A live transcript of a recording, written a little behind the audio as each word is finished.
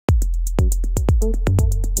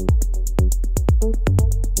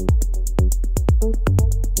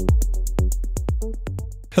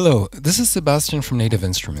Hello, this is Sebastian from Native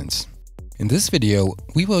Instruments. In this video,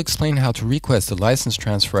 we will explain how to request a license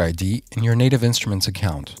transfer ID in your Native Instruments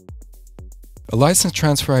account. A license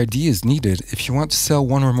transfer ID is needed if you want to sell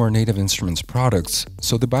one or more Native Instruments products,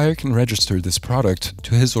 so the buyer can register this product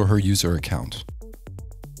to his or her user account.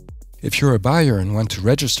 If you're a buyer and want to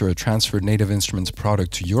register a transferred Native Instruments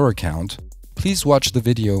product to your account, please watch the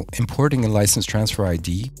video Importing a License Transfer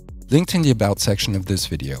ID, linked in the About section of this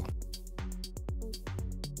video.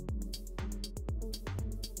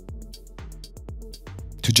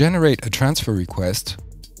 To generate a transfer request,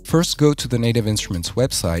 first go to the Native Instruments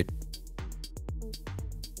website,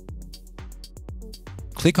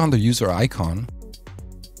 click on the user icon,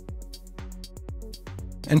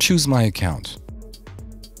 and choose My Account.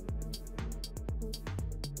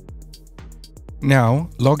 Now,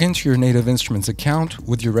 log into your Native Instruments account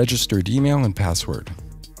with your registered email and password.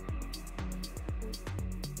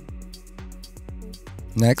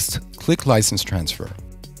 Next, click License Transfer.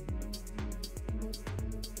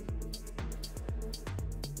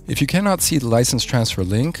 If you cannot see the license transfer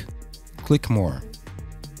link, click More.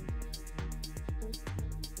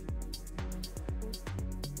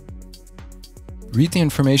 Read the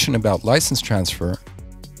information about license transfer,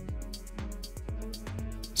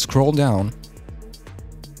 scroll down,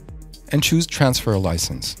 and choose Transfer a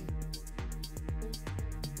License.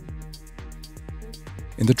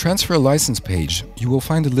 In the Transfer a License page, you will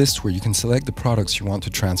find a list where you can select the products you want to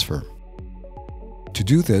transfer. To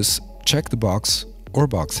do this, check the box or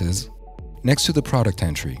boxes next to the product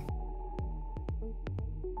entry.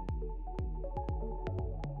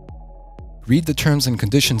 Read the terms and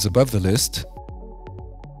conditions above the list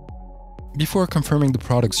before confirming the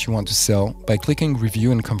products you want to sell by clicking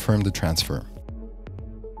Review and confirm the transfer.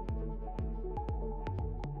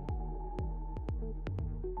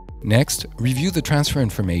 Next, review the transfer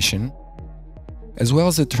information as well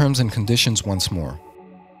as the terms and conditions once more.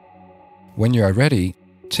 When you are ready,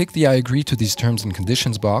 tick the I agree to these terms and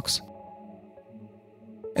conditions box,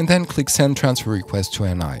 and then click Send Transfer Request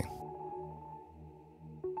to NI.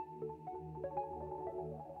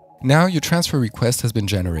 Now your transfer request has been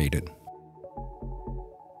generated.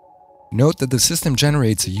 Note that the system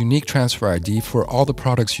generates a unique transfer ID for all the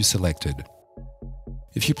products you selected.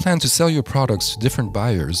 If you plan to sell your products to different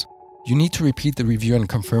buyers, you need to repeat the review and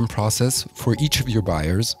confirm process for each of your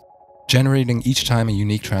buyers, generating each time a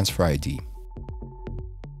unique transfer ID.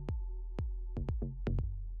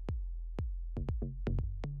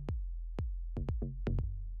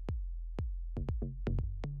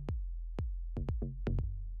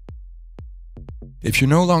 If you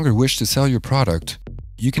no longer wish to sell your product,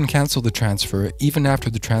 you can cancel the transfer even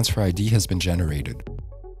after the transfer ID has been generated.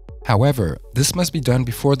 However, this must be done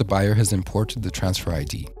before the buyer has imported the transfer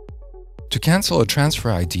ID. To cancel a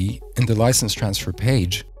transfer ID in the license transfer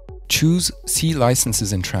page, choose See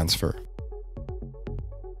Licenses in Transfer.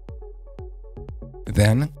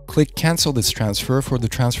 Then, click Cancel this transfer for the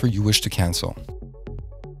transfer you wish to cancel.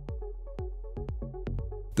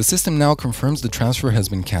 The system now confirms the transfer has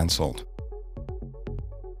been cancelled.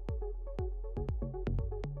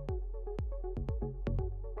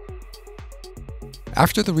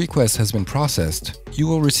 After the request has been processed, you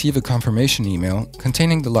will receive a confirmation email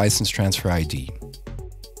containing the license transfer ID.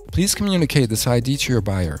 Please communicate this ID to your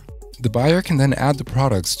buyer. The buyer can then add the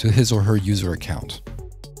products to his or her user account.